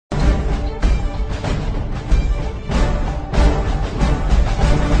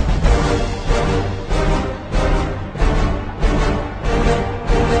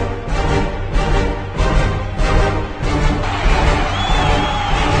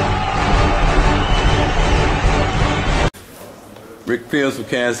Rick Fields for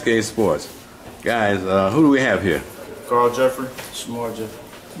Cascade Sports. Guys, who do we have here? Jeffery. Shamar, Jeffery.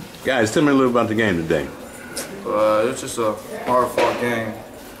 Guys, tell me a little about the game today. It was just a hard-fought game.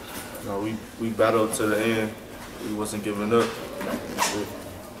 You know, we battled to the end. We wasn't giving up.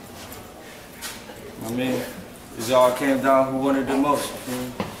 I mean, it all came down who wanted the most.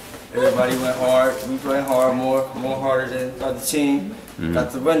 Everybody went hard. We played hard, more harder than the other team.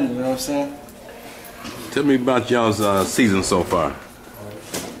 Got the win, you know what I'm saying? Tell me about y'all's season so far.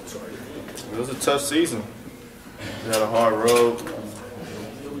 It was a tough season. We had a hard road.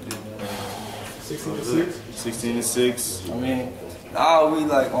 16-6. I mean, now we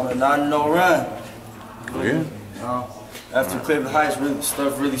like on a 9-0 run. Oh, yeah? After Cleveland Heights,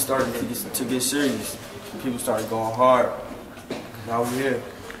 stuff really started to get serious. People started going hard. Now we're here.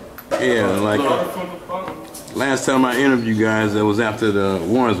 Yeah, like last time I interviewed you guys, it was after the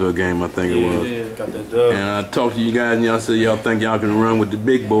Warrensville game, I think it was. Yeah, got that dub. And I talked to you guys, and y'all said y'all think y'all can run with the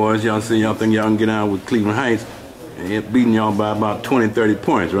big boys. Y'all said y'all think y'all can get out with Cleveland Heights. And it beating y'all by about 20, 30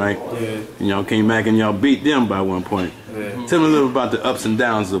 points, right? Yeah. And y'all came back and y'all beat them by 1 point. Yeah. Tell me a little about the ups and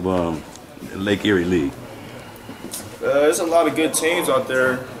downs of the Lake Erie League. There's a lot of good teams out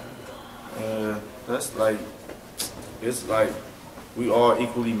there. It's like we all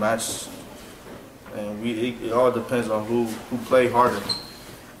equally matched, and it all depends on who play harder.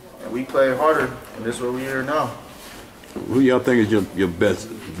 And we play harder, and that's where we are now. Who y'all think is your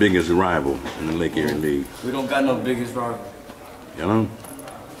biggest rival in the Lake Erie League? We don't got no biggest rival. You know?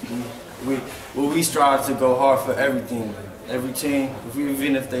 We strive to go hard for everything. Every team,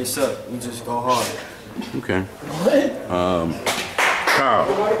 even if they suck, we just go hard. Okay. Carl.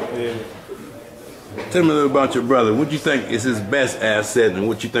 Yeah. Tell me a little about your brother. What do you think is his best asset, and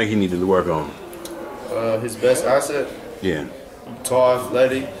what you think he needed to work on? His best asset? Yeah. Tall,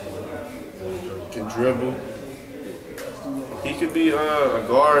 athletic, can dribble. He could be a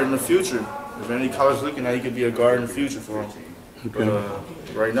guard in the future. If any college looking at, he could be a guard in the future for him. Okay.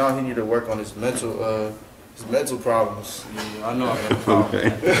 But right now, he need to work on his mental problems. Yeah, I know I got a problem.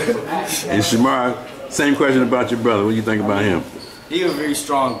 Okay. And Shamar, same question about your brother. What do you think about him? He a very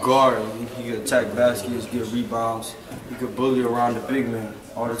strong guard. He could attack baskets, get rebounds. He could bully around the big man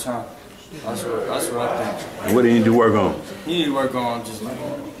all the time. That's what I think. And what do you need to work on? You need to work on just like,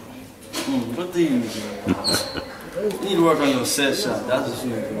 what do you need to do? You need to work on your set shot. That's what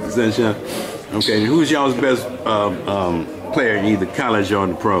you need to do. Set shot? Okay, who's y'all's best player in either college or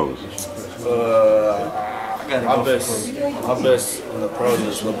in the pros? My best in the pros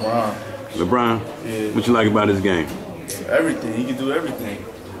is LeBron. LeBron? Yeah. What you like about his game? Everything. He can do everything.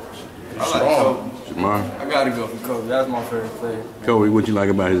 I like Kobe. Shamar? I gotta go for Kobe. That's my favorite player. Kobe, what you like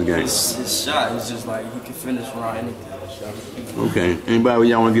about his game? His shot is just like he can finish around anything. Okay. Anybody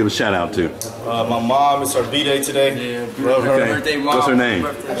y'all want to give a shout out to? My mom, it's her B-Day today. Yeah, Love her. birthday, mom. What's her name?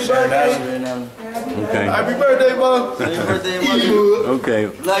 Okay. Happy birthday, Mom. Happy birthday, mom. Okay.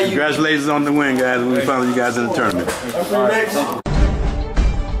 Congratulations on the win, guys. We follow you guys in the tournament.